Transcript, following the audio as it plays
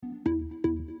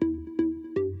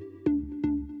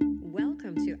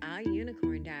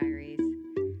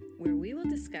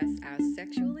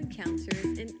encounters,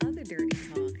 and other dirty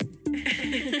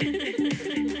talk.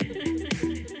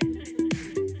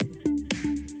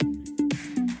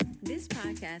 This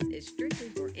podcast is strictly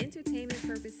for entertainment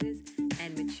purposes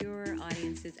and mature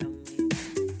audiences only.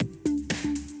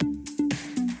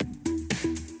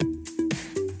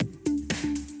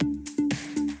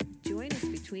 Join us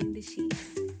between the sheets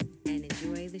and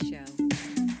enjoy the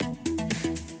show.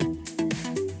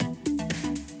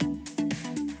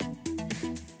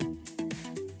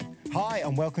 Hi,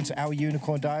 and welcome to Our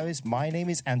Unicorn Diaries. My name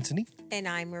is Anthony. And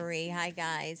I'm Marie. Hi,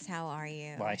 guys. How are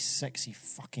you? My sexy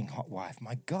fucking hot wife.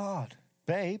 My God.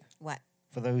 Babe, What?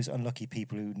 for those unlucky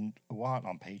people who aren't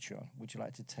on Patreon, would you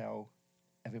like to tell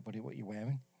everybody what you're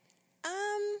wearing?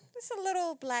 It's a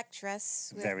little black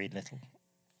dress. Very little.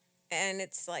 And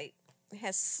it's like, it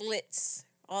has slits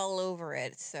all over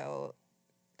it. So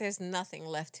there's nothing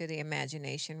left to the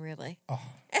imagination, really.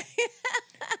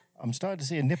 I'm starting to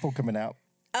see a nipple coming out.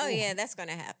 Oh, yeah, that's going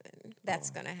to happen.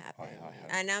 That's going to happen.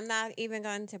 And I'm not even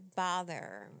going to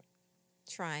bother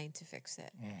trying to fix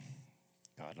it.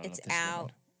 God, I It's love this out.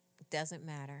 woman. Doesn't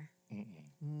matter.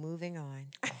 Moving on.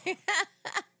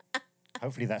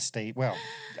 Hopefully that stays. Well,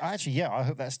 actually, yeah, I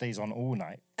hope that stays on all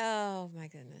night. Oh, my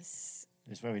goodness.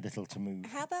 There's very little to move.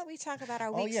 How about we talk about our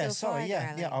Oh, week yeah, so sorry. far, Yeah,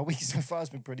 darling? yeah. Our week so far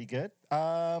has been pretty good.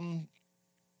 At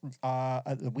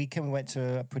the weekend, we went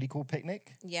to a pretty cool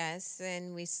picnic. Yes,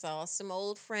 and we saw some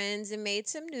old friends and made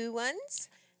some new ones.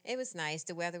 It was nice.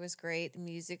 The weather was great. The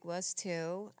music was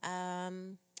too.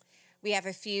 We have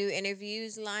a few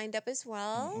interviews lined up as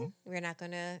well. We're not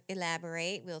going to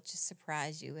elaborate. We'll just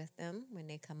surprise you with them when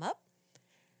they come up.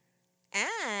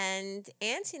 And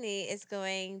Anthony is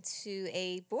going to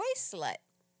a Boy Slut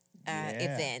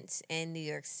event in New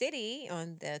York City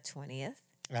on the 20th.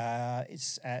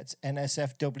 It's at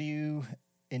NSFW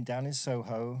down in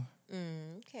Soho.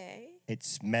 Okay.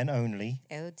 It's men only,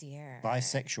 Oh, dear.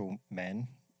 bisexual men,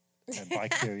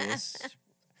 bi-curious.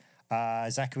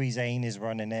 Zachary Zane is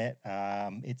running it.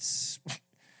 It's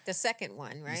The second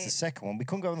one, right? it's the second one. We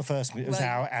couldn't go on the first one. It was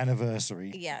Well, our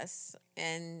anniversary. Yes,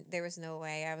 and there was no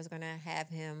way I was going to have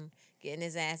him getting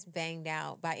his ass banged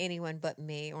out by anyone but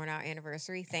me on our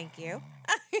anniversary. Thank you.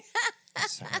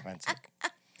 It's so romantic.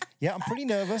 Yeah, I'm pretty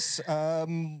nervous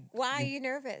Why are you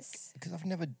nervous? because I've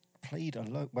never played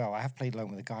alone. Well, I have played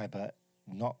alone with a guy, but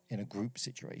not in a group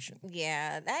situation.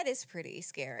 Yeah, that is pretty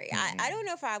scary. I don't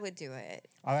know if I would do it.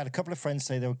 I had a couple of friends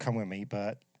say they would come with me,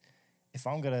 but if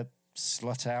I'm going to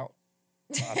slut out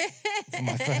for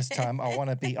my first time, I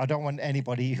don't want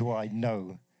anybody who I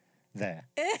know there.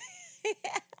 I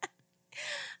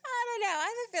don't know. I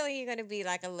have a feeling you're going to be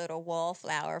like a little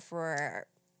wallflower for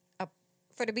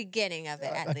the beginning of it,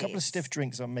 at A least. couple of stiff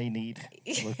drinks I may need.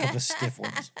 Or a couple of stiff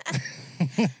ones.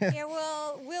 Yeah,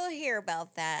 we'll hear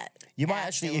about that. You might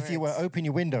actually, if you were afterwards. open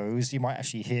your windows, you might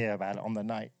actually hear about it on the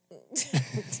night.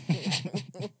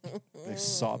 The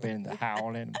sobbing, the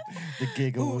howling, the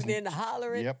giggles. Hooting and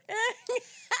hollering. Yep.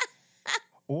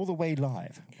 All the way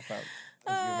live. About, as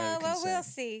you Americans Well, say. we'll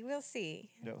see. We'll see.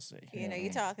 We'll see. You know,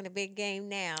 you're talking a big game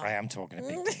now. I am talking a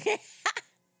big game.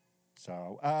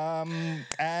 So,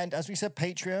 and as we said,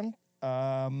 Patreon,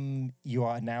 you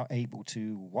are now able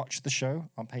to watch the show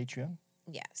on Patreon.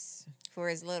 Yes, for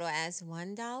as little as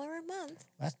 $1 a month.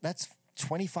 That's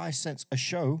 25 cents a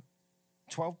show,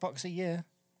 $12 a year.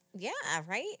 Yeah,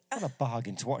 right? What a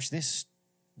bargain to watch this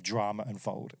drama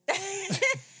unfold.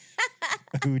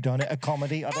 Who done it? A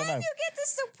comedy? I don't know. And you get to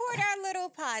support our little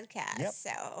podcast. Yep.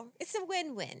 So it's a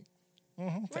win-win. For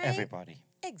Right? everybody.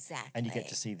 Exactly. And you get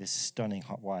to see this stunning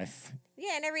hot wife.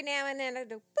 Yeah, and every now and then I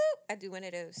do boop. I do one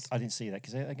of those. I didn't see that.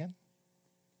 Can you say it again?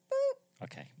 Boop.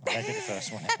 Okay. I did the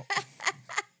first one out.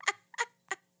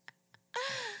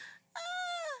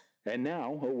 And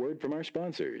now, a word from our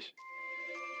sponsors.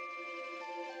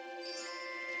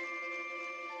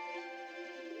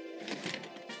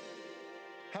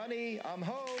 Honey, I'm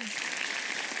home.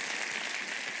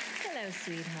 Hello,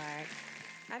 sweetheart.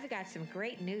 I've got some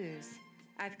great news.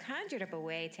 I've conjured up a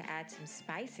way to add some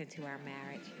spice into our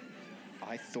marriage.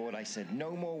 I thought I said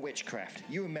no more witchcraft.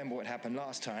 You remember what happened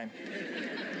last time.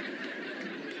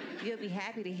 You'll be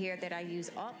happy to hear that I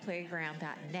use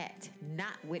altplayground.net,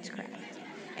 not witchcraft.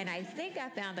 And I think I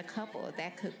found a couple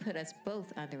that could put us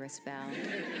both under a spell.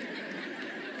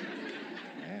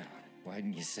 Yeah. Why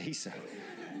didn't you say so?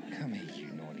 Come here, you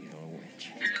naughty little witch.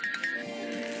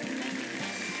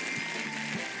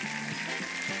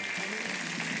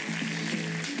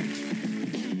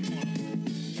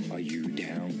 Are you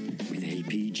down with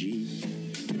APG?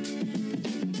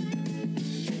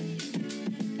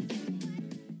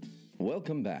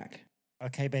 Welcome back.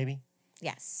 Okay, baby.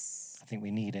 Yes. I think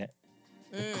we need it.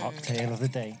 The cocktail of the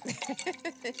day.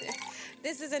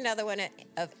 This is another one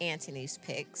of Anthony's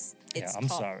picks. Yeah, I'm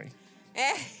sorry.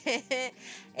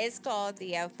 It's called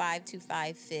the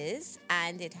 525 Fizz,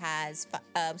 and it has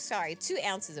 2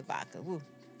 ounces of vodka. Woo.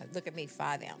 Look at me,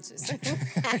 5 ounces.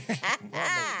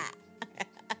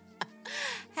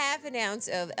 Half an ounce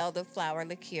of elderflower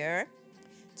liqueur,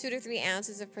 2 to 3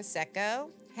 ounces of prosecco,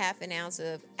 half an ounce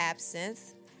of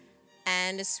absinthe,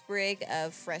 and a sprig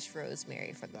of fresh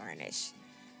rosemary for garnish.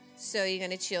 So you're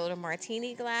going to chill the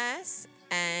martini glass,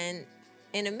 and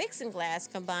in a mixing glass,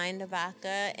 combine the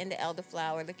vodka and the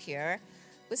elderflower liqueur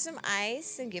with some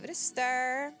ice and give it a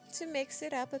stir to mix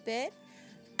it up a bit.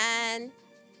 And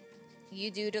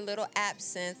you do the little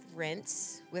absinthe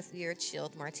rinse with your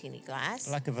chilled martini glass.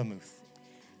 Like a vermouth.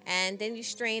 And then you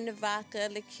strain the vodka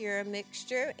liqueur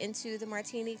mixture into the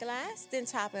martini glass. Then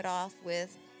top it off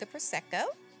with the Prosecco.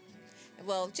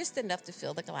 Well, just enough to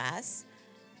fill the glass.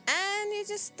 And you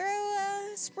just throw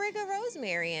a sprig of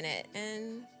rosemary in it.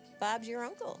 And Bob's your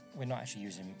uncle. We're not actually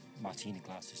using martini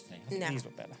glasses today. I think No. these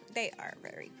look better. They are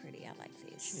very pretty. I like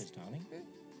these. Cheers, darling.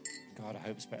 God, I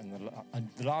hope it's better than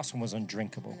the last one was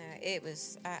undrinkable. No, it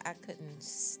was, I couldn't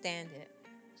stand it.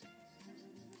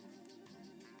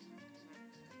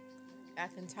 I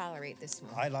can tolerate this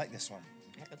one. I like this one.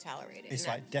 I can tolerate it. It's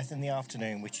No. like Death in the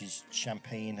Afternoon, which is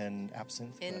champagne and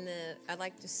absinthe. And but I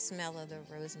like the smell of the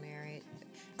rosemary.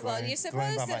 Growing- Well, you're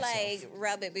growing supposed by to myself.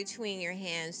 rub it between your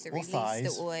hands to Or release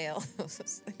thighs. the oil. This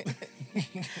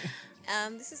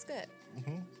is good.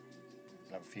 I'll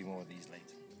have a few more of these later.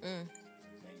 Maybe.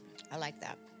 I like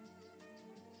that.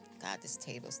 God, this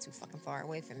table's too fucking far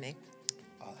away from me.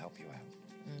 I'll help you out.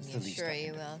 It's Yeah, the least sure I can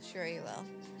you do. will. Sure you will.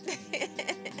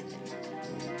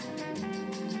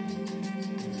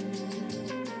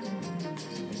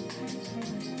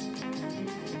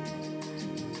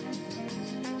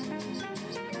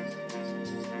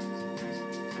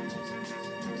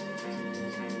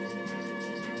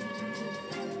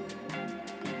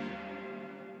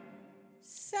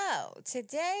 So,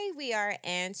 today we are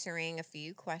answering a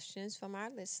few questions from our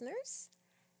listeners.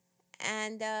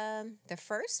 And the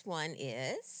first one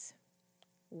is,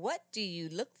 what do you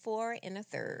look for in a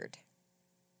third?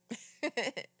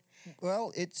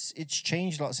 Well, it's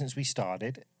changed a lot since we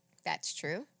started. That's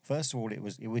true. First of all, it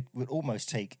would almost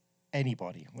take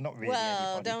anybody. Well, not really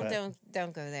Well, anybody, but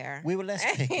don't go there. we were less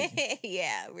picky.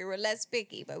 Yeah, we were less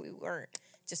picky, but we weren't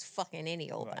just fucking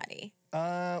any old body.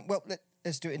 Well,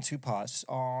 let's do it in two parts.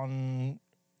 On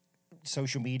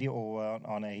social media or on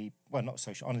on a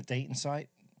dating site,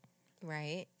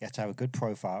 Right? you have to have a good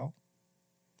profile.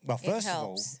 Well, It first of all,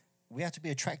 helps. we have to be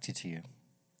attracted to you.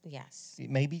 Yes.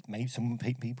 Maybe some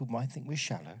people might think we're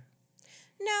shallow.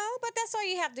 No, but that's all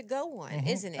you have to go on,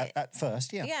 isn't it? At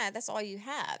first, yeah. Yeah, that's all you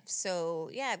have. So,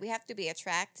 yeah, we have to be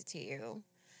attracted to you.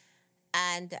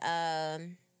 And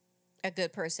a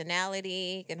good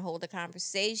personality, can hold a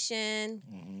conversation.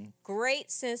 Great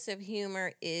sense of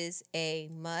humor is a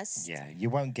must. Yeah, you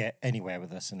won't get anywhere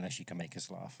with us unless you can make us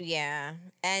laugh. Yeah.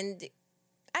 And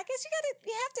I guess you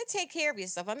have to take care of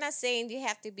yourself. I'm not saying you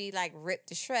have to be like ripped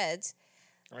to shreds,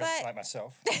 But- like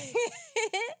myself.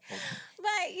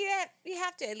 but you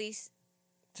have to at least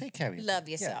Take care of yourself. love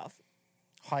yourself.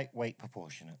 Yeah. Height, weight,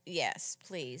 proportionate. Yes,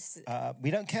 please.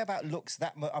 We don't care about looks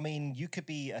that much. I mean, you could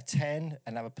be a 10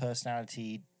 and have a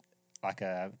personality like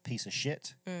a piece of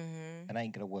shit, and it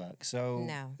ain't gonna work. So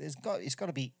No. it's got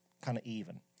to be kind of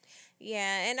even.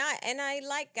 Yeah, and I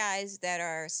like guys that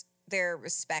they're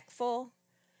respectful.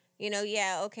 You know,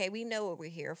 yeah, okay, we know what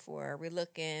we're here for. We're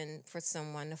looking for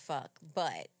someone to fuck,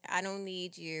 but I don't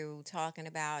need you talking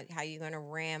about how you're gonna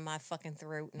ram my fucking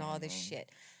throat and all this shit.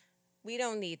 We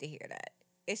don't need to hear that.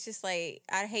 It's just like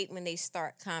I hate when they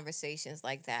start conversations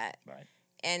like that. Right.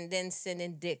 And then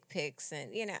sending dick pics,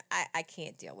 and I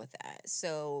can't deal with that.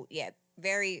 So yeah,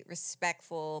 very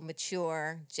respectful,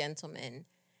 mature gentleman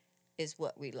is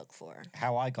what we look for.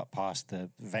 How I got past the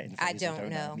vetting I phase, don't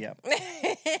know. Yeah.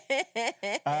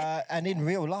 And in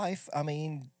real life, I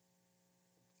mean,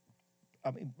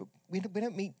 we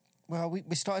don't meet. Well, we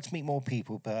started to meet more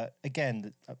people, but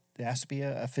again, there has to be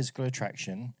a physical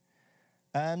attraction,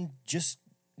 and just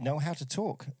know how to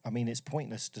talk. I mean, it's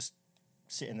pointless just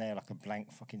sitting there like a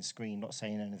blank fucking screen, not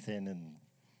saying anything, and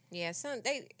Yeah,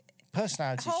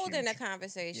 personality. holding a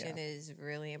conversation Yeah. is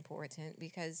really important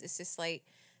because it's just like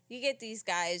you get these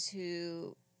guys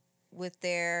who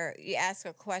you ask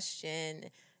a question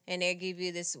and they give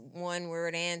you this one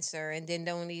word answer and then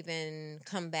don't even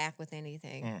come back with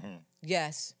anything.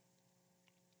 Yes.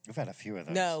 We've had a few of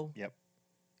those. No. Yep.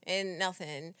 And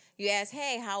nothing. You ask,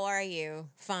 hey, how are you?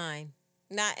 Fine.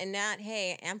 Not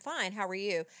hey, I'm fine. How are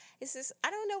you? It's just I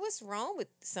don't know what's wrong with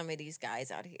some of these guys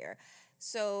out here.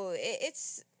 So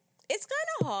it's kind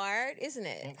of hard, isn't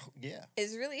it? Yeah.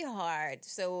 It's really hard.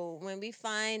 So when we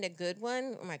find a good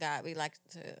one, oh my God, we like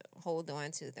to hold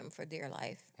on to them for dear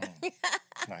life.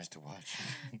 It's nice to watch.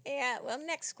 Yeah. Well,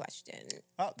 next question.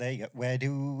 Oh, there you go. Where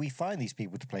do we find these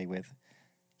people to play with?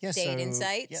 Yeah, Dating so,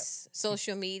 sites, yeah.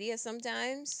 social media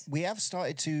sometimes. We have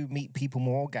started to meet people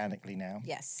more organically now.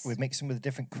 Yes. We're mixing with a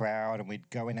different crowd and we're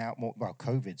going out more. Well,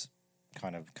 COVID's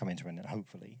kind of coming to an end,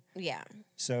 hopefully. Yeah.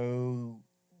 So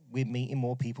we're meeting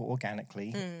more people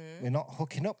organically. Mm-hmm. We're not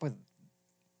hooking up with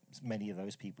many of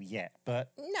those people yet, but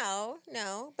No,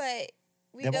 but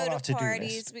we They're go on to our to-do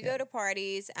parties. list, We yeah. go to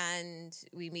parties and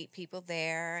we meet people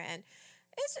there, and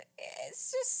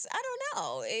it's just I don't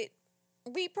know.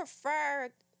 We prefer.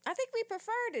 I think we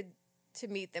prefer to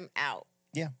meet them out.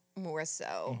 Yeah. More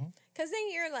so, Mhm. because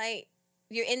then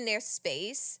you're in their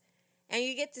space, and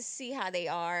you get to see how they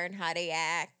are and how they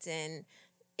act, and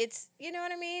it's you know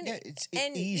what I mean. yeah, it's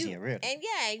And easier, really. And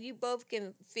yeah, you both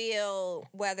can feel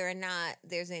whether or not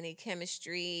there's any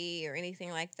chemistry or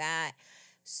anything like that.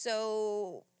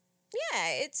 So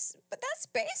yeah, but that's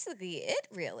basically it,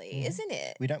 really, isn't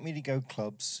it? We don't really go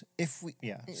clubs. If we,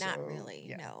 yeah. Not so, really.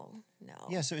 Yeah. No.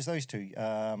 Yeah, so it's those two.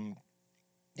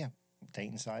 Yeah,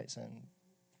 dating sites and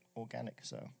organic.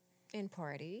 So, In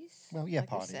parties. Well, yeah, like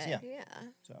you parties, said, yeah. Yeah.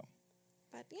 so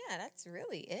But yeah, that's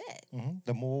really it.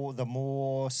 the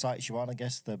more sites you on, I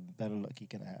guess, the better luck you're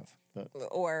gonna have. But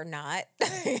Or not.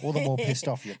 or the more pissed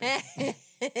off you'll be.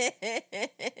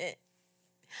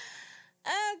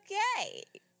 Okay.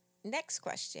 Next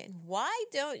question. Why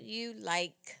don't you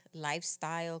like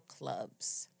lifestyle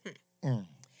clubs?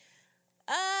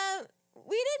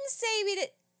 We didn't say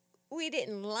we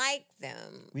didn't like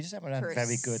them. We just haven't had per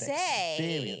very good se.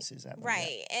 experiences at them.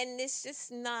 Right. And it's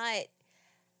just not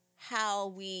how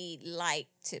we like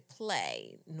to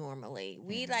play normally.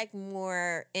 We like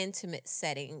more intimate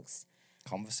settings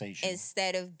Conversation.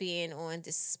 instead of being on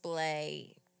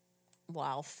display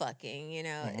while fucking, you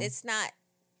know. It's not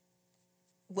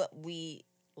what we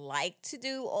like to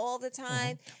do all the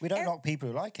time. We don't knock people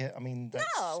who like it. I mean, that's,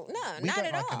 No, we not don't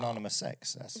at like all. anonymous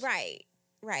sex. That's,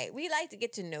 Right. We like to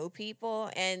get to know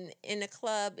people, and in the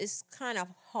club, it's kind of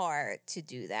hard to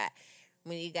do that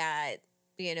when you got,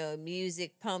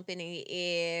 music pumping in your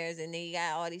ears, and then you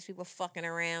got all these people fucking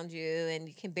around you, and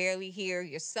you can barely hear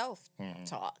yourself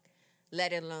talk,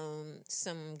 let alone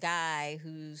some guy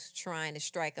who's trying to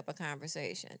strike up a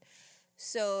conversation.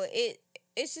 So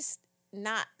it's just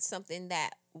not something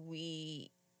that we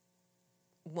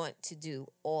want to do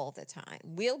all the time.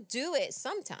 We'll do it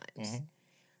sometimes,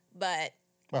 but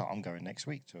Well, I'm going next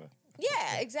week to a.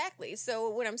 yeah, exactly. So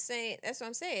that's what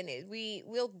I'm saying.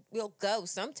 We'll go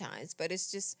sometimes, but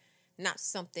it's just not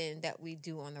something that we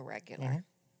do on the regular.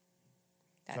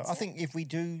 So That's I it. think if we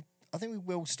do, I think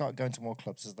we will start going to more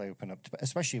clubs as they open up,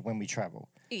 especially when we travel.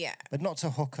 Yeah. But not to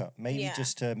hook up, maybe Yeah.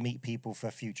 just to meet people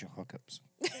for future hookups.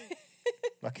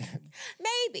 Like,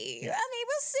 Maybe. Yeah. I mean,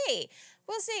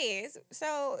 we'll see.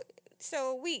 So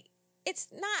it's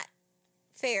not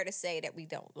fair to say that we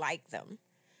don't like them,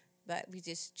 but we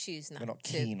just choose not we're not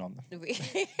to. keen on them. We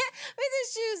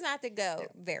just choose not to go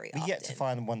very We often. yet to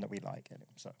find one that we like.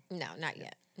 So No, not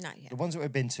yet. Not yet. the ones that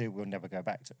we've been to, we'll never go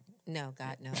back to. No,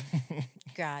 God, no.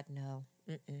 God, no.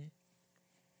 Mm-mm.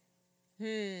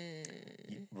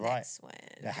 Right. Next one.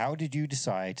 Now, how did you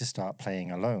decide to start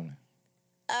playing alone?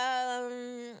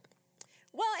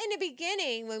 Well, in the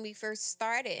beginning, when we first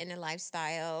started in the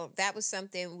lifestyle, that was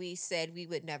something we said we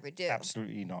would never do.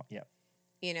 Absolutely not.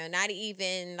 Yeah. Not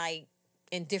even like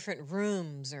in different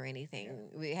rooms or anything.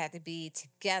 We had to be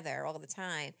together all the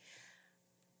time.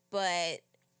 But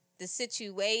the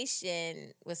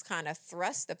situation was kind of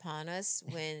thrust upon us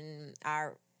when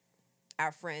our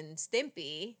friend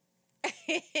Stimpy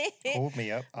Called me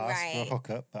up, asked for a Right.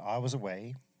 hookup, but I was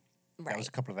away. That was right,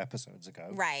 a couple of episodes ago.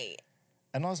 right.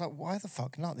 And I was like, why the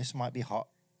fuck not? This might be hot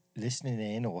listening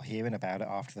in or hearing about it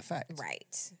after the fact.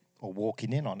 Right. Or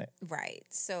walking in on it. Right.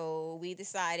 So we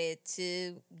decided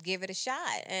to give it a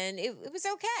shot, and it was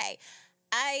okay.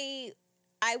 I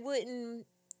wouldn't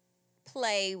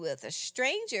play with a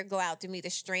stranger, go out to meet a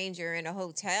stranger in a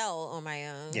hotel on my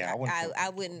own. Yeah, I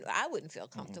wouldn't feel I wouldn't feel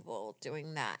comfortable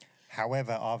doing that.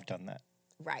 However, I've done that.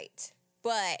 Right.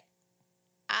 But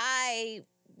I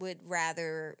would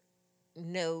rather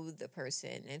know the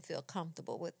person and feel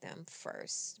comfortable with them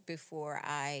first before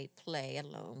I play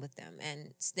alone with them.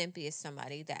 And Stimpy is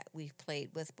somebody that we've played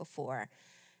with before.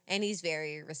 And he's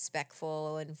very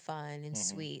respectful and fun and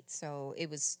sweet. So it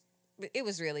was it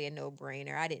was really a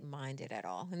no-brainer. I didn't mind it at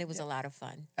all, and it was a lot of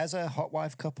fun. As a hot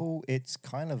wife couple, it's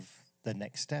kind of the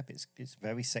next step. It's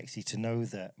very sexy to know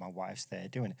that my wife's there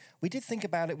doing it. We did think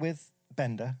about it with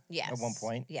Bender Yes. at one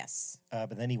point, Yes.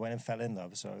 but then he went and fell in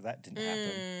love, so that didn't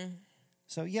happen.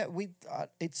 So yeah,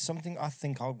 it's something I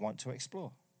think I would want to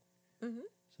explore. Mm-hmm.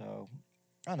 So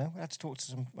I don't know. I had to talk to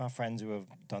some of my friends who have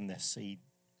done this, see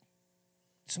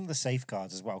some of the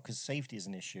safeguards as well, because safety is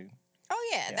an issue. Oh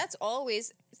yeah, Yeah. that's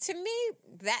always, to me,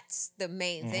 that's the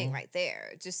main thing right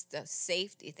there. Just the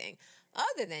safety thing.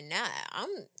 Other than that, I'm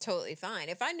totally fine.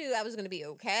 If I knew I was going to be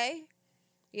okay,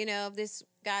 if this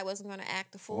guy wasn't going to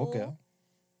act a fool. Or girl.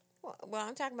 Well,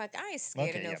 I'm talking about, I ain't scared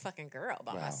of Okay, no yeah. fucking girl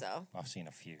by Well, myself. I've seen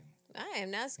a few. I am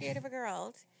not scared of a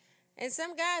girl. And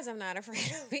some guys I'm not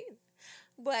afraid of either.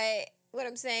 But what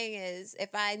I'm saying is, if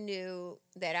I knew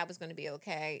that I was going to be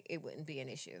okay, it wouldn't be an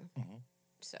issue. Mm-hmm.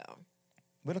 So,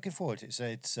 We're looking forward to it. So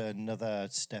it's another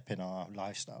step in our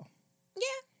lifestyle. yeah.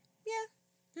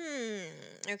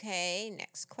 Okay,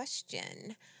 next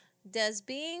question. Does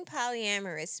being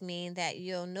polyamorous mean that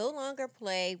you'll no longer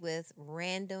play with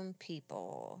random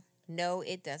people? No,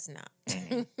 it does not.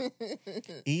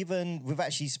 Even, we've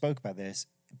actually spoke about this,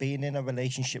 being in a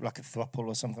relationship like a throuple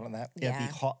or something like that, it'd Yeah.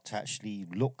 be hot to actually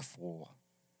look for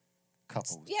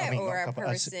couples. Yeah, I mean, or not a couple,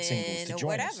 person singles to or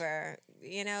join us. whatever.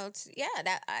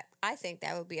 I think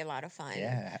that would be a lot of fun.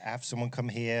 Yeah, have someone come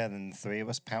here and 3 of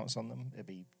us pounce on them. It'd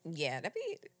be Yeah, that'd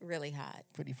be really hot.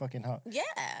 pretty fucking hot. Yeah.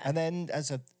 And then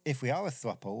if we are a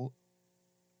throuple,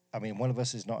 I mean, one of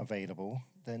us is not available,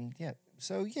 then yeah.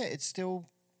 So yeah,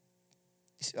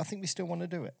 I think we still want to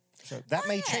do it. So that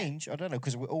may yeah. change. I don't know,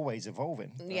 because we're always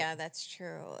evolving. but- Yeah, that's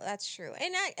true. That's true.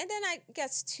 And then I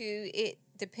guess too, it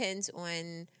depends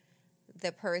on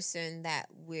the person that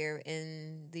we're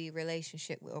in the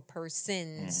relationship with, or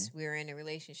persons we're in a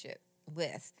relationship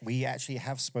with. We actually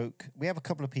we have a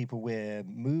couple of people we're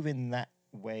moving that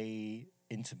way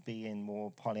into being more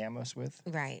polyamorous with.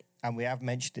 Right. And we have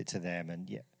mentioned it to them, and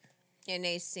yeah. And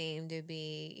they seem to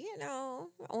be,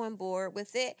 on board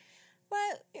with it.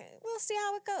 But we'll see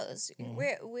how it goes.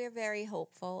 We're very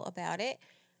hopeful about it.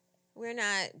 We're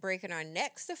not breaking our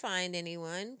necks to find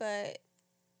anyone, but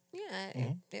yeah,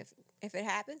 if it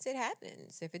happens, it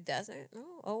happens. If it doesn't,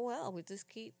 oh well, we just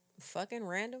keep fucking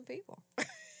random people.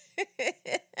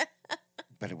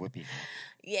 But it would be,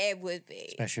 Yeah, it would be.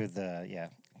 especially with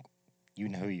you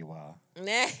know who you are.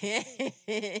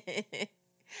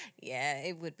 Yeah,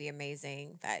 it would be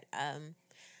amazing. But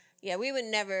yeah, we would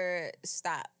never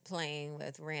stop playing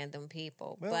with random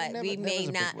people. Well, but we may never's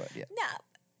a big not. word, yeah. No,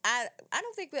 I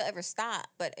don't think we'll ever stop.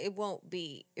 But it won't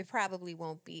be. It probably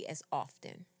won't be as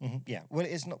often. Yeah. Well,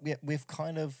 it's not. We've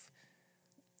kind of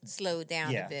Slowed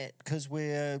down a bit. because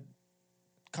we're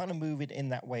kind of moving in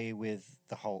that way with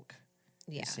the Hulk.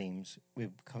 Yeah. It seems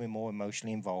we're becoming more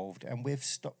emotionally involved, and we've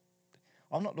stopped.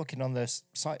 I'm not looking on the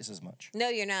sites as much. No,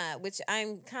 you're not, which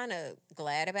I'm kind of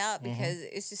glad about because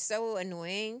it's just so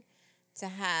annoying to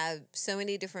have so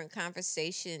many different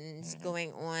conversations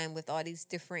going on with all these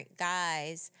different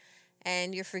guys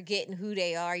and you're forgetting who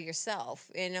they are yourself.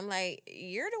 And I'm like,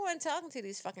 you're the one talking to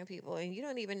these fucking people and you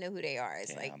don't even know who they are.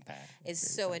 It's like, I'm bad. it's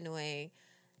Really so bad. annoying.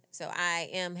 So I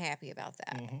am happy about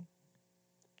that.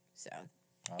 So,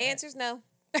 All right. answers no.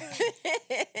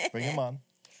 Bring them on.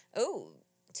 Oh,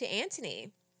 to Anthony.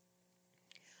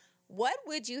 What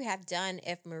would you have done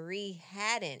if Marie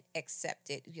hadn't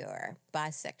accepted your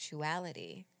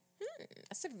bisexuality?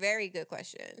 That's a very good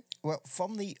question. Well,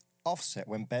 from the offset,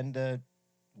 when Bender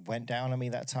went down on me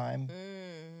that time,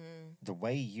 the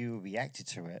way you reacted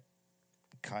to it,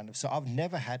 kind of. So I've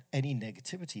never had any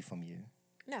negativity from you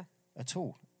No. at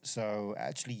all. So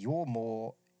actually, you're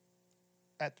more.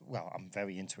 Well, I'm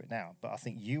very into it now, but I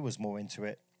think you was more into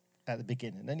it at the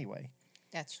beginning anyway.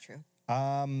 That's true.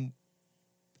 And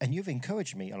you've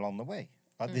encouraged me along the way.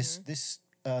 This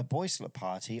boys' slip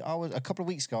party, a couple of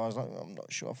weeks ago, I was like, I'm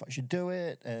not sure if I should do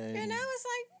it. And And I was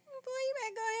like, boy, you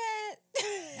better go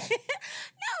ahead.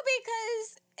 No,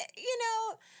 because,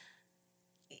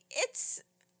 it's,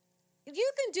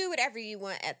 you can do whatever you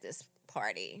want at this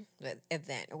party, the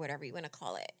event, or whatever you want to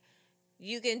call it.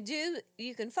 You can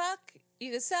fuck,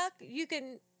 you can suck, you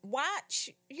can watch.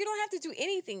 You don't have to do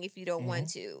anything if you don't want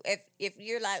to. If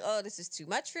you're like, oh, this is too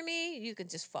much for me, you can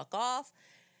just fuck off.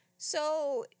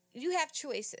 So you have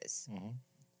choices.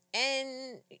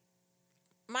 And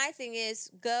my thing is,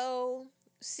 go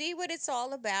see what it's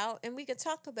all about, and we can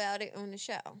talk about it on the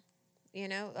show,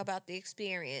 about the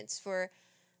experience for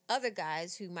other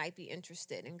guys who might be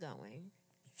interested in going.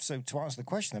 So to answer the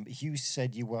question, you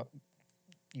said you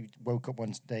woke up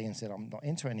one day and said, I'm not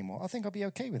into it anymore. I think I'll be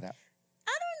okay with that.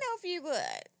 I don't know if you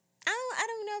would. I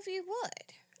if you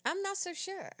would. I'm not so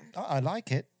sure. I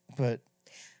like it, but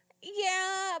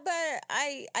Yeah, but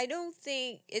I don't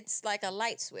think it's like a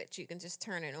light switch. You can just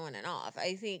turn it on and off.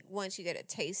 I think once you get a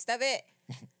taste of it,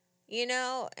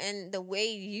 and the way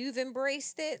you've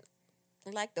embraced it,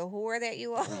 like the whore that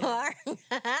you are, I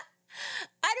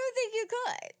don't think you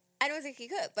could. I don't think you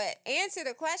could. But answer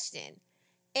the question.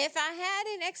 If I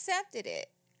hadn't accepted it,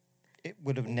 it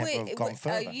would have never have gone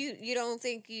further. You don't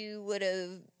think you would have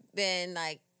been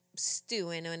like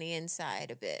stewing on the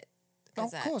inside a bit?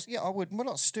 Of course, yeah, I would. Well,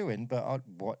 not stewing, but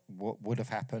what would have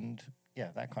happened? Yeah,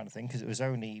 that kind of thing. Because it was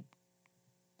only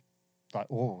like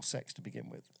oral sex to begin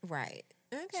with. Right.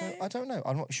 Okay. So I don't know.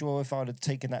 I'm not sure if I'd have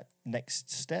taken that next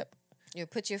step. You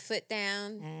put your foot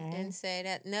down and say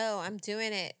that, no, I'm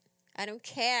doing it. I don't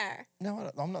care. No,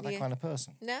 I'm not that kind of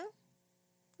person. No?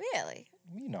 Really?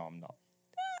 You know I'm not.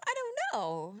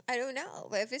 I don't know.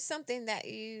 But if it's something that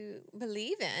you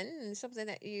believe in and something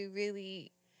that you're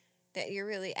really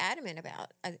adamant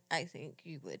about, I think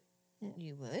you would.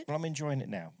 You would. Well, I'm enjoying it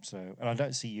now. So, and I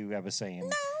don't see you ever saying.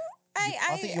 No,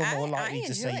 I think you're more likely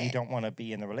to say enjoy you it. don't want to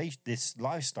be in this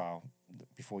lifestyle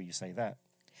before you say that.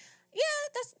 Yeah,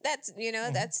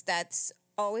 that's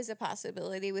always a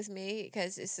possibility with me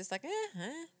because it's just like,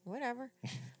 whatever.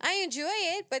 I enjoy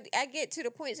it, but I get to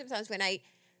the point sometimes when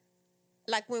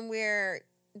when we're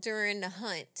during the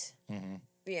hunt,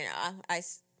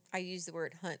 I use the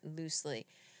word hunt loosely,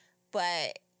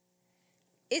 but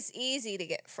it's easy to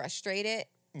get frustrated.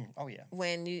 Oh yeah.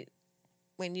 When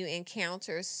you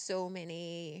encounter so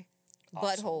many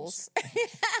buttholes.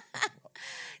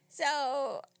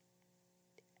 So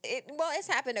it's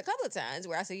happened a couple of times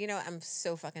where I say, I'm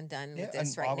so fucking done with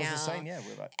this right now. I was the same, yeah,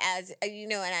 with that. As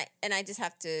and I just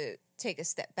have to take a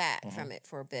step back from it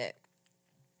for a bit.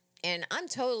 And I'm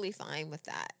totally fine with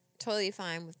that. Totally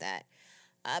fine with that.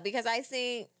 Because I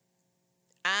think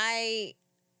I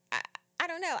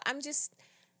don't know. I'm just,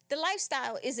 the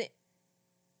lifestyle isn't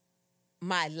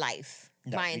my life,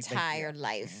 my entire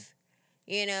life.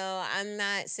 I'm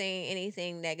not saying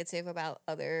anything negative about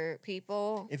other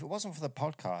people. If it wasn't for the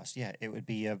podcast, yeah, it would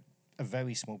be a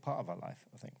very small part of our life,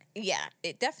 I think. Yeah,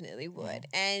 it definitely would.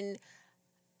 And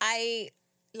I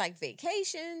like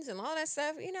vacations and all that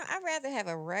stuff. I'd rather have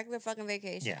a regular fucking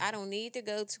vacation. Yeah. I don't need to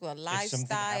go to a If something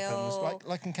lifestyle happens,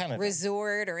 like in Canada.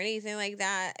 resort or anything like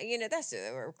that. That's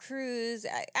a cruise.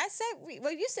 I said,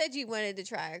 you said you wanted to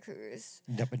try a cruise,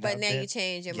 No, but now you that-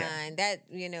 changed your yeah. mind. That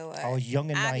I was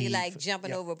young and I'd be naive. like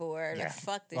jumping Yeah. overboard. Yeah. Like,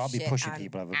 fuck this I'll be shit. pushing I'm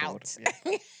people overboard. out. Yeah.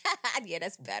 Yeah,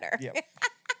 that's better. Yeah.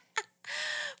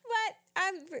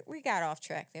 But we got off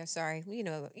track there. Sorry. You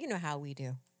know how we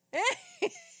do.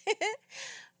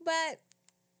 But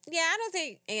yeah, I don't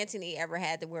think Anthony ever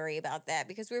had to worry about that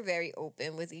because we're very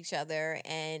open with each other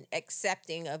and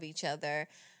accepting of each other.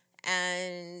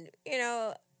 And,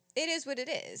 it is what it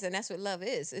is. And that's what love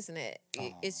is, isn't it?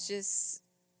 It's just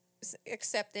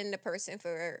accepting the person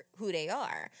for who they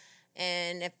are.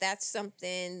 And if that's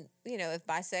something, if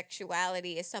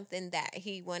bisexuality is something that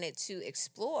he wanted to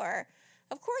explore,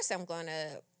 of course I'm going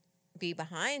to be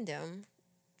behind him.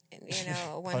 And,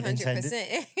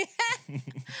 100%.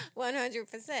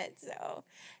 100%. So,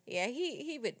 yeah,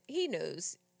 he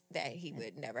knows that he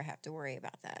would never have to worry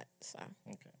about that. So,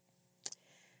 Okay.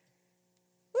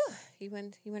 whew, you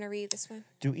want to read this one?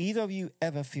 Do either of you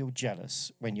ever feel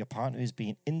jealous when your partner is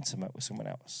being intimate with someone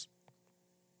else?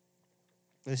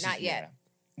 Not yet.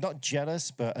 Not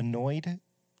jealous, but annoyed,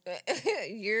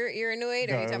 You're annoyed,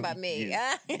 or are you talking No, about me? you.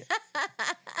 Yeah.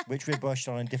 which we brushed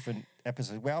on in different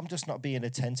episodes. Well, I'm just not being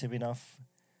attentive enough.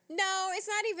 No, it's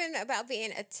not even about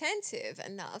being attentive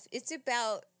enough. It's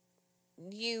about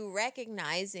you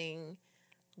recognizing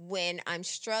when I'm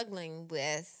struggling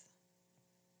with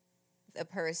the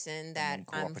person that then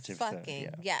I'm cooperative third, fucking.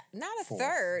 yeah. Yeah, not a Fourth,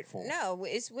 third. fourth. No,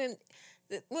 it's when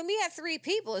we have 3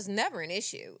 people, it's never an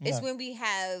issue. It's No. when we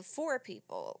have 4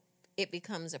 people, it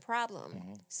becomes a problem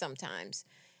Mm-hmm. sometimes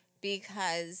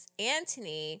because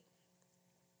Anthony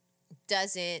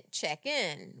doesn't check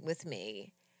in with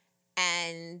me,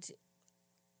 and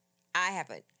I have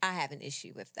an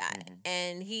issue with that. Mm-hmm.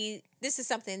 And this is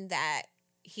something that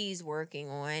he's working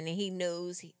on, and he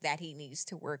knows that he needs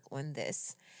to work on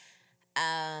this.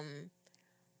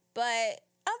 But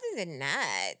other than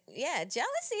that, yeah,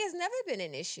 jealousy has never been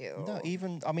an issue. No,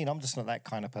 I'm just not that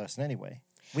kind of person anyway.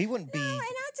 We wouldn't be. No, and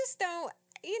I just don't.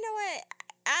 You know what?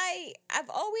 I've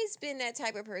always been that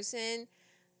type of person.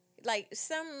 Like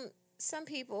some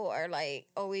people are like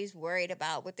always worried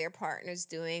about what their partner's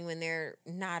doing when they're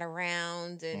not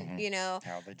around, and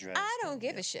How they dress. I don't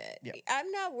give a shit. Yeah. I'm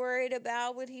not worried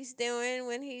about what he's doing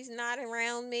when he's not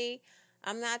around me.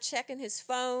 I'm not checking his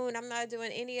phone. I'm not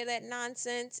doing any of that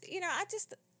nonsense. I'm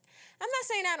not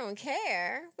saying I don't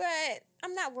care, but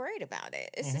I'm not worried about it.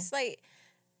 It's just like,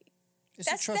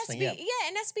 It's a trust thing, yeah. yeah,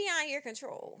 and that's beyond your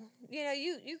control.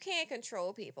 You can't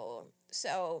control people.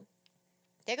 So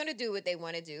they're going to do what they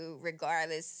want to do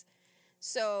regardless.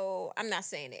 So I'm not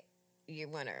saying that you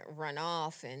want to run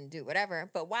off and do whatever,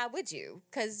 but why would you?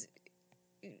 Because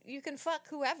you can fuck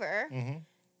whoever,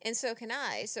 and so can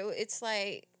I. So it's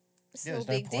like, it's no there's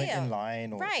big no point deal. in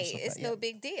lying or Right. stuff It's like no that.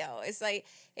 big deal. It's like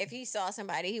if he saw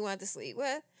somebody he wanted to sleep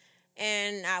with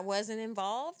and I wasn't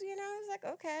involved, it's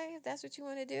like, okay, if that's what you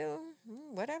want to do,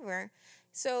 whatever.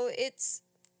 So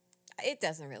it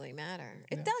doesn't really matter.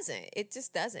 It doesn't. It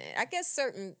just doesn't. I guess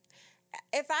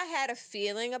if I had a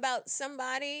feeling about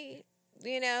somebody,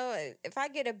 if I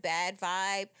get a bad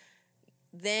vibe,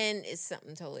 then it's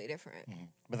something totally different.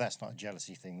 But that's not a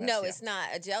jealousy thing. No, it's not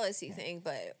a jealousy thing,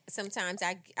 but sometimes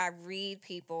I read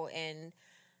people and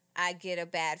I get a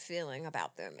bad feeling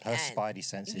about them. Her and spidey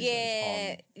senses.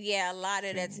 yeah, is yeah, a lot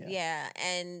of thing, that's yeah.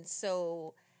 and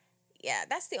so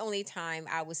that's the only time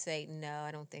I would say no.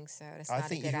 I don't think so. That's on. I not a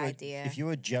think good idea. if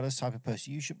you're a jealous type of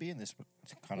person, you should be in this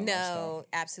kind of lifestyle. No,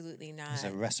 absolutely not. It's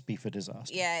a recipe for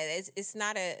disaster. Yeah, it's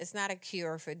not a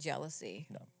cure for jealousy.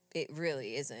 No. It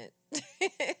really isn't.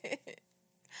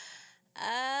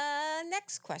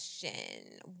 Next question.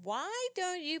 Why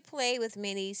don't you play with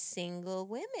many single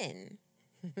women?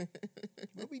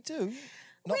 Well, we do.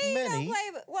 Not We don't many. play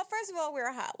with, well, first of all, we're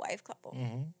a hot wife couple.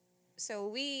 Mm-hmm. So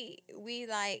we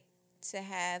like to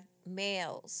have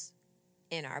males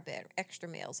in our bed, extra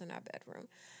males in our bedroom.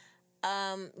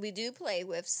 We do play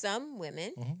with some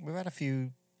women. Mm-hmm. We've had a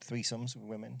few threesomes with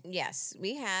women. Yes,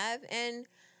 we have, and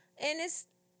it's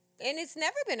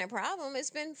never been a problem.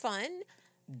 It's been fun.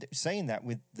 Saying that,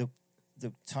 with the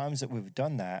times that we've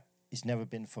done that, it's never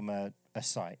been from a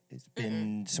site. It's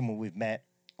been someone we've met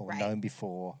or Right. known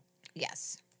before.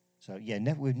 Yes. So yeah,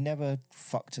 we've never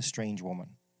fucked a strange woman.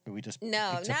 We just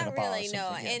No, picked up in not a bar or really. No,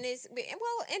 something, yeah. and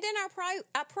and then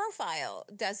our profile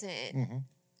doesn't Mm-hmm.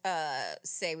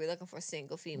 say we're looking for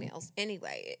single females.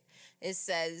 Anyway, it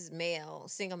says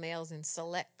single males and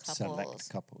select couples. Select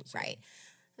couples, yeah. Right.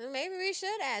 Well, maybe we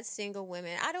should add single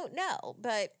women. I don't know,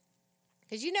 but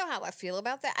because you know how I feel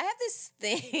about that. I have this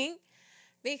thing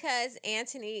because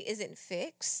Anthony isn't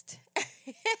fixed.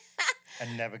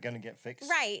 And never gonna get fixed.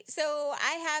 Right. So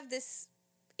I have this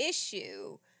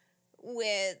issue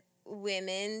with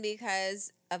women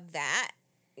because of that.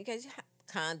 Because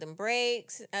condom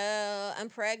breaks, I'm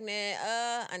pregnant,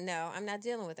 no, I'm not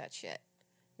dealing with that shit.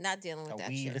 Not dealing with A that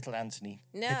wee shit. little Anthony.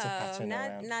 No, pitter-pattering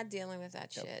around. not dealing with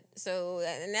that Yep. shit. So,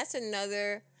 and that's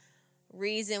another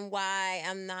reason why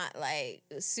I'm not like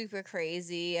super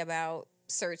crazy about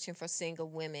searching for single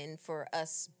women for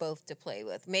us both to play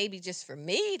with. Maybe just for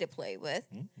me to play with.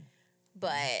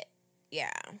 But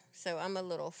yeah, so I'm a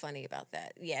little funny about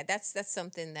that. Yeah, that's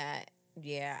something that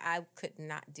I could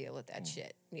not deal with that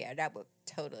shit. Yeah, that would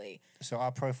totally. So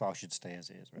our profile should stay as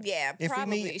is, right? Yeah,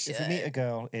 probably should. If we meet a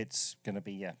girl, it's gonna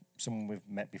be someone we've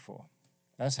met before.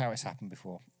 That's how it's happened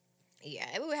before. Yeah,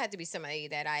 it would have to be somebody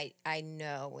that I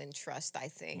know and trust, I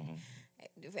think.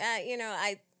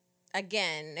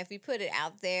 Again, if we put it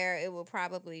out there, it will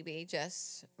probably be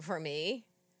just for me.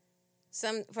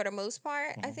 For the most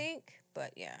part, I think.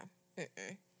 But yeah.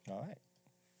 All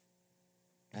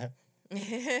right.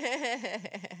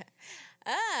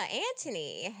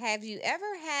 Anthony, have you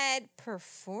ever had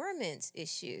performance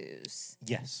issues?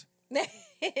 Yes,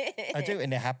 I do,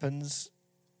 and it happens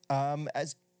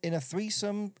as in a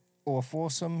threesome or a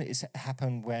foursome. It's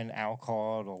happened when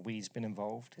alcohol or weed's been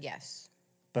involved, Yes.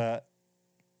 but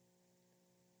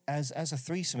as a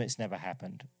threesome, it's never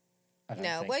happened. I don't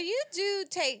No. think. Well, you do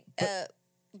take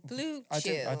Blue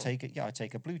Chew. I take it. Yeah, I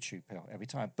take a Blue Chew pill every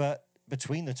time. But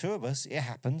between the two of us, it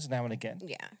happens now and again.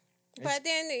 Yeah. But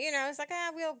then, it's like,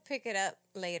 we'll pick it up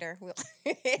later. We'll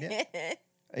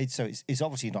It's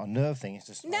obviously not a nerve thing. It's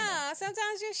just No,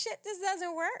 sometimes your shit just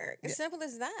doesn't work. As simple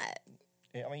as that.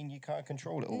 I mean, you can't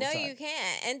control it all No, the time. you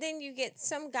can't. And then you get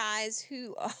some guys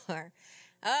who are,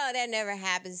 that never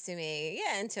happens to me.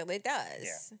 Yeah, until it does.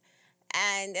 Yeah.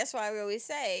 And that's why we always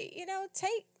say,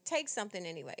 take something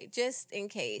anyway, just in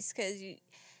case, because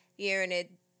you're in a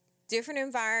different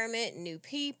environment, new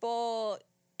people.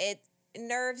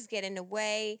 Nerves get in the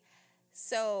way,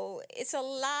 so it's a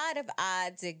lot of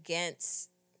odds against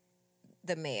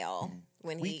the male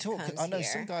when We he talk. comes I know here.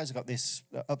 some guys have got this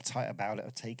uptight about it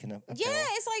of taking a Yeah, pill.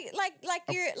 it's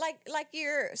like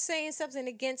you're saying something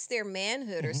against their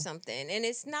manhood or something, and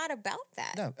it's not about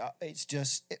that. No, it's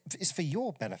just it's for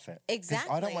your benefit. 'Cause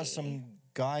I don't want Exactly. some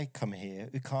guy come here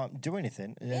who can't do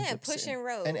anything. And ends Yeah, up push sitting- and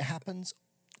roll. And it happens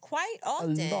Quite a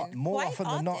often. lot, more Quite often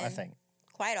than not, I think.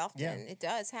 Quite often. Yeah. It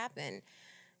does happen.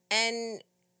 And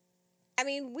I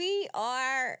mean, we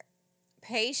are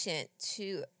patient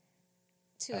to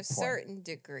A a point. certain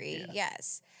degree, Yeah.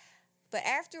 yes. But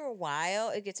after a while,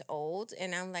 it gets old,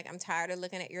 and I'm like, I'm tired of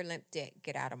looking at your limp dick.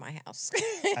 Get out of my house.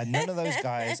 And none of those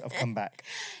guys have come back.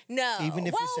 No. Even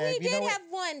if we well, said, we you know did what? have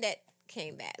one that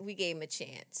came back. We gave him a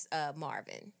chance,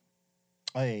 Marvin.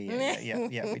 Oh,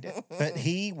 yeah, we did. But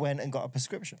he went and got a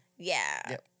prescription. Yeah.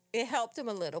 Yep. It helped him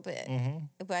a little bit. Hmm.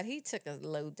 But he took a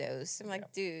low dose. I'm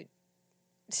like, dude,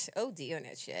 OD on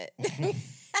that shit.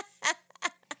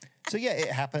 So yeah,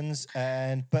 it happens,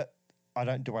 but I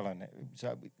don't dwell on it.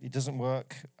 So it doesn't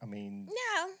work. I mean,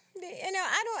 No,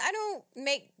 I don't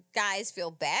make guys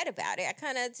feel bad about it. I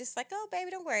kind of just like, oh,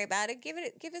 baby, don't worry about it. Give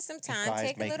it some time. guys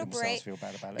Take a make little themselves break. feel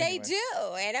bad about it. They anyway.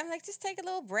 do, and I'm like, just take a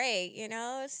little break.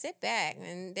 Sit back,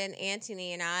 and then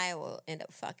Anthony and I will end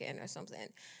up fucking or something.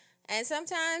 And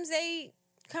sometimes they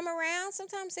come around,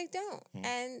 sometimes they don't.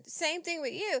 And same thing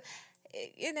with you.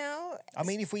 I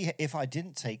mean, if I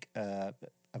didn't take a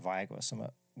Viagra or something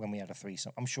when we had a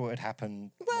threesome, I'm sure it'd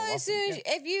happen. Well, more as often. soon as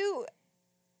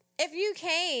if you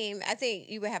came, I think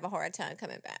you would have a hard time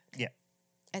coming back. Yeah.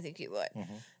 I think you would.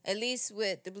 Mm-hmm. At least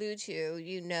with the Blue Chew,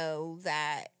 you know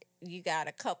that you got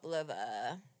a couple of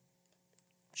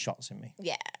Shots in me.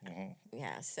 yeah. Mhm.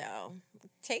 Yeah, so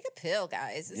take a pill,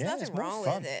 guys. There's Yeah, nothing it's more wrong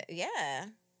fun. with it. Yeah.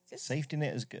 Just Safety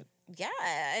net is good. yeah,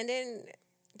 and then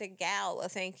the gal will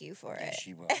thank you for Yeah, it.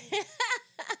 she will.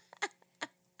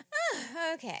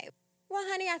 Okay. Well,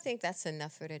 honey, I think that's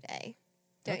enough for today.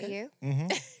 Don't Okay. you?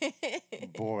 Mm-hmm.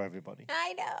 Bore everybody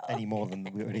I know. any more than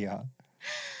we already are.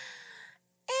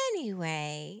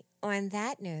 Anyway, on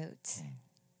that note,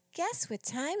 guess what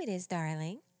time it is,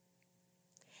 darling?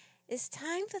 It's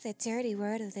time for the dirty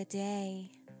word of the day.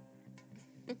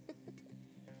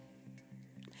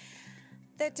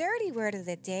 The dirty word of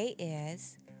the day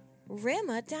is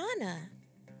Rimadonna.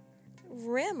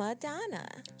 Rimadonna.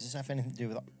 Does this have anything to do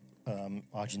with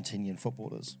Argentinian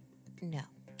footballers? No.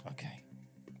 Okay.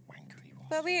 Wankery one.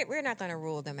 But we're not going to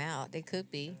rule them out. They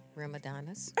could be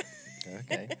Rimadonnas.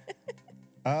 Okay.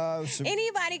 So,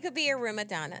 Anybody could be a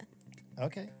Rimadonna.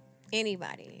 okay.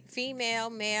 Anybody. Female,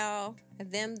 male,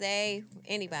 them, they,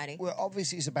 anybody. Well,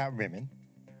 obviously it's about rimming.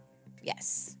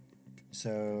 Yes.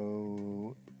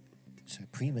 So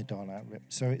prima donna.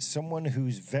 So it's someone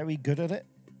who's very good at it.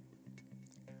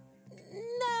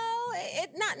 No,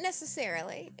 it not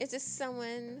necessarily. It's just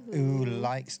someone Who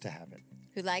likes to have it.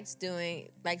 who likes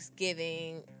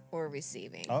giving or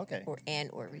receiving. Okay. Or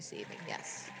receiving.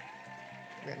 Yes.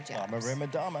 Rim jobs. I'm a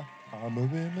rimadonna. I'm a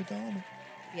rimadonna.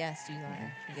 Yes, you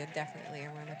are. You're definitely a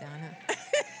Rimadonna.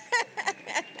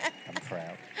 I'm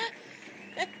proud.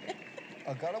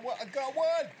 I got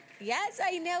one. Yes,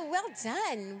 I know. Well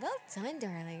done. Well done,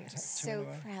 darling. I'm that two so in a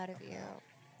row? proud of you.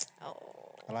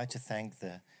 Oh. I like to thank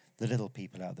the little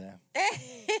people out there.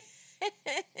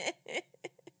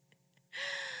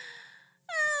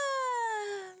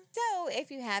 So, if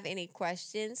you have any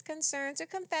questions, concerns, or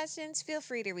confessions, feel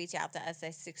free to reach out to us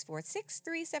at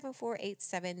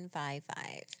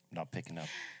 646-374-8755. Not picking up.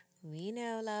 We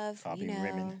know, love. I'll we be know.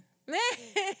 rimming.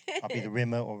 I'll be the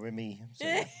rimmer or rimmy. So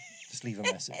yeah, just leave a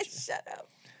message. Shut up.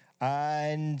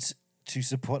 And to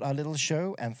support our little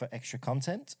show and for extra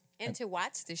content, And to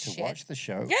watch the to shit. watch the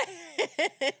show,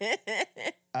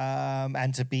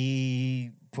 and to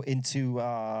be put into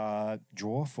our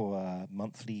draw for a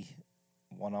monthly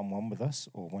one-on-one with us,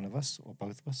 or one of us, or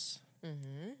both of us.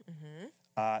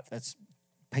 That's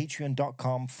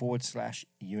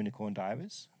patreon.com/unicorn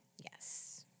divers.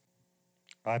 Yes.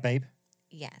 All right, babe.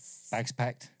 Yes. Bags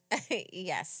packed.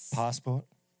 Yes. Passport.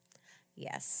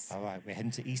 Yes. All right, we're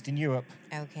heading to Eastern Europe.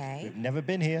 Okay. We've never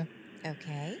been here.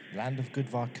 Okay. Land of good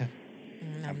vodka.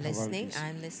 I'm and listening. pierogies.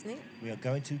 I'm listening. We are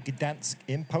going to Gdansk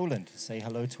in Poland. Say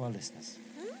hello to our listeners.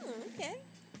 Okay.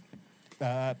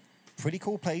 Pretty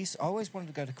cool place. I always wanted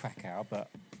to go to Krakow, but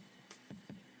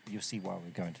you'll see why we're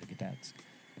going to Gdansk.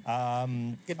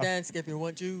 Gdansk if you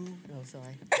want to. Oh,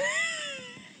 sorry.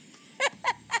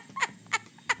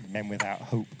 Men without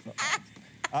hope.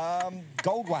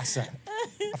 Goldwasser.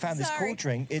 I found this Sorry. cool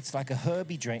drink. It's like a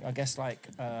herby drink. I guess like,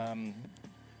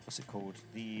 what's it called?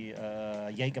 The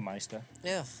Jägermeister.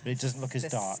 Ugh. But it doesn't look as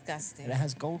dark. Disgusting. And it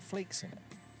has gold flakes in it.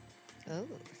 Oh,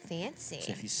 fancy.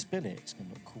 So if you spill it, it's going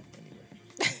to look cool anyway.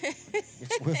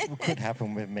 Which could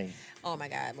happen with me. Oh my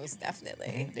God, most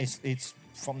definitely. It's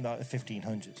from the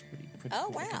 1500s. Pretty Oh,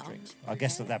 cool looking wow. drinks. I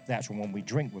guess that the actual one we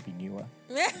drink would be newer.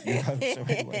 You know, so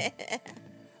anyway.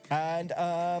 And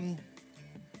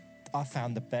I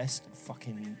found the best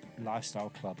fucking lifestyle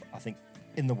club, I think,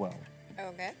 in the world.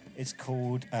 Okay. It's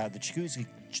called the Jacuzzi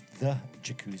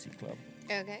Club.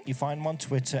 Okay. You find them on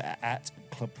Twitter at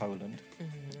Club Poland.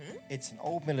 It's an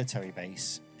old military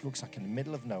base. Looks like in the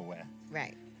middle of nowhere.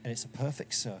 Right. And it's a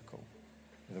perfect circle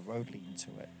with a road leading to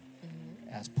it.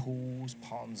 It has pools,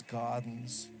 ponds,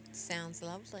 gardens, Sounds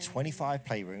lovely. 25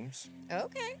 playrooms,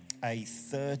 Okay. a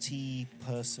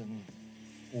 30-person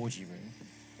orgy room.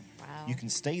 Wow. You can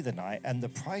stay the night, and the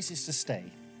price is to stay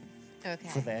Okay.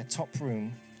 for their top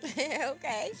room.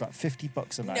 Okay. It's like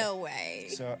 $50 a night. No way.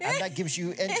 So, and that gives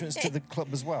you entrance to the club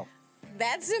as well.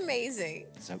 That's amazing.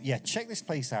 So yeah, check this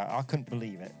place out. I couldn't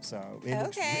believe it. So it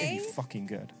looks Okay. really fucking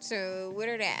good. So, what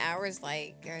are the hours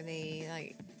like? Are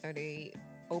they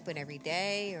open every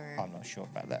day or? I'm not sure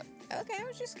about that. Okay, I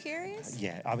was just curious.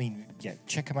 Yeah, I mean, yeah,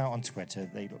 check them out on Twitter.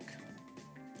 They look,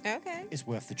 Okay. it's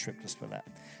worth the trip just for that.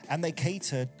 And they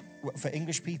cater for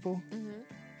English people.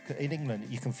 In England,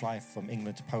 you can fly from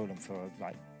England to Poland for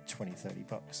like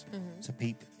 $20-$30. So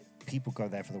people go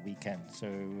there for the weekend. So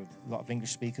a lot of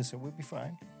English speakers, so we'll be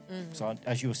fine. So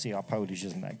as you'll see, our Polish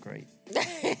isn't that great.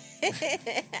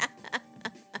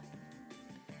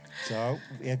 So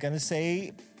we're going to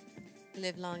say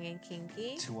Live long and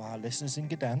kinky. to our listeners in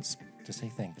Gdansk to say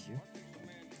thank you.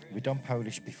 We've done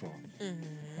Polish before.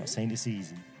 Not saying it's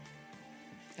easy.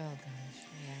 Oh gosh,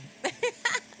 yeah.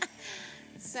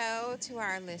 So, to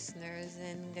our listeners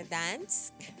in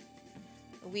Gdansk,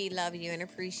 we love you and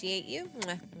appreciate you.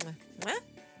 Mwah, mwah, mwah.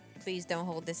 Please don't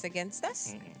hold this against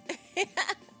us.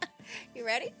 You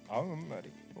ready? I'm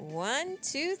ready. 1,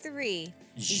 2, 3.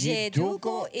 Je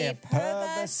długo i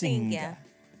prawa singa.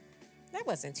 That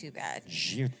wasn't too bad.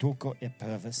 Je długo i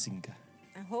prawa singa.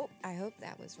 I hope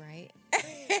that was right.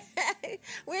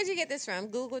 Where'd you get this from?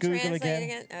 Google Google Translate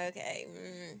again. Okay.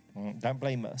 Don't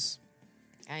blame us.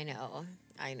 I know.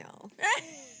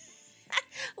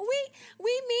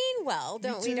 we mean well,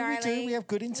 don't we, darling? We do. We have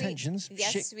good intentions.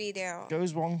 Yes, Shit we do.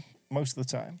 goes wrong most of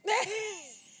the time.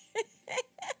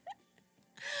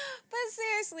 But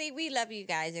seriously, we love you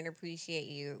guys and appreciate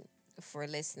you for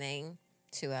listening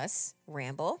to us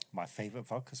ramble. My favorite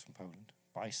vodka's from Poland,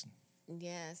 Bison.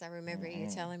 Yes, I remember you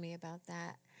telling me about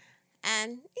that.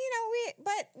 And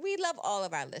we love all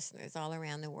of our listeners all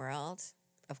around the world,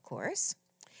 of course.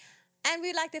 And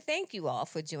we'd like to thank you all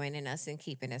for joining us and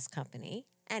keeping us company.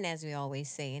 And as we always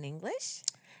say in English,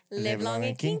 live long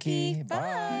and kinky.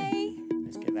 Bye.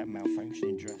 Let's get that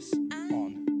malfunctioning dress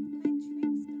on.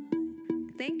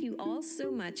 Thank you all so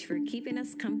much for keeping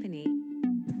us company.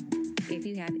 If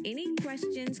you have any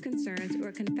questions, concerns,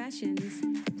 or confessions,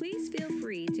 please feel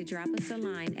free to drop us a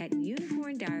line at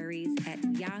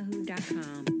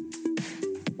unicorndiaries@yahoo.com.